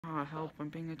Ah, help, I'm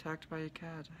being attacked by a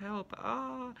cat. Help,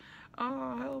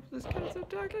 help, this cat's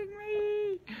attacking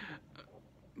me!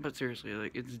 But seriously,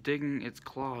 like, it's digging its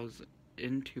claws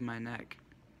into my neck.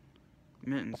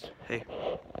 Mittens, hey.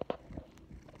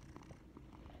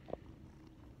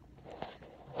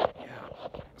 Yeah,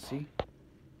 see?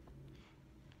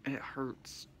 It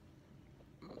hurts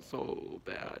so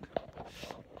bad.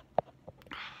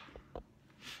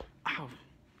 Ow.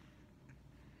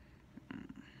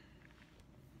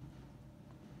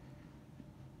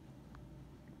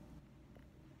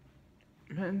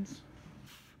 Mittens,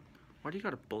 why do you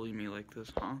gotta bully me like this,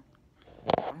 huh?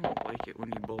 I don't like it when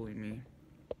you bully me.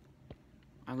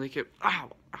 I like it.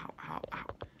 Ow! Ow, ow, ow.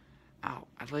 Ow.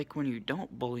 I like when you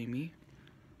don't bully me.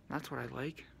 That's what I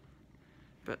like.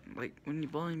 But, like, when you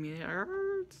bully me, it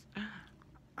hurts.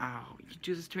 Ow. You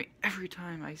do this to me every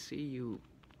time I see you.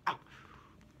 Ow.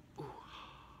 Ooh.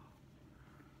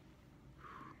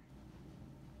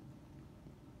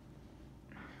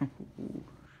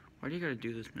 Why do you gotta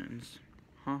do this, Mittens?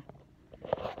 Huh?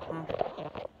 Huh?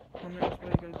 Oh, Mittens, why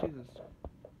do you gotta do this?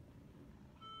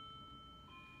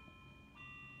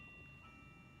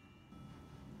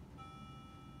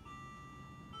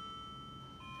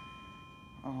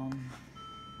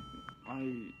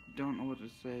 I don't know what to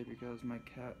say because my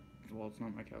cat, well, it's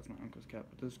not my cat, it's my uncle's cat,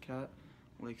 but this cat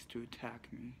likes to attack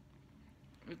me.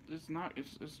 It's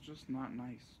just not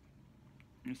nice.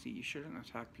 You see, you shouldn't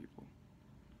attack people.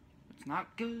 It's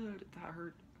not good. That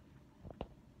hurt.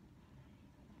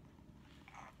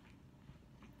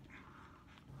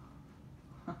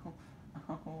 Ow,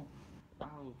 ow,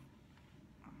 ow,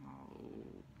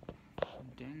 ow.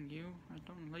 Dang you, I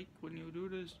don't like when you do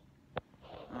this.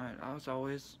 Alright, as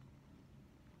always,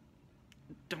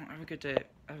 don't have a good day.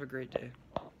 Have a great day.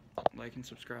 Like and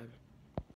subscribe.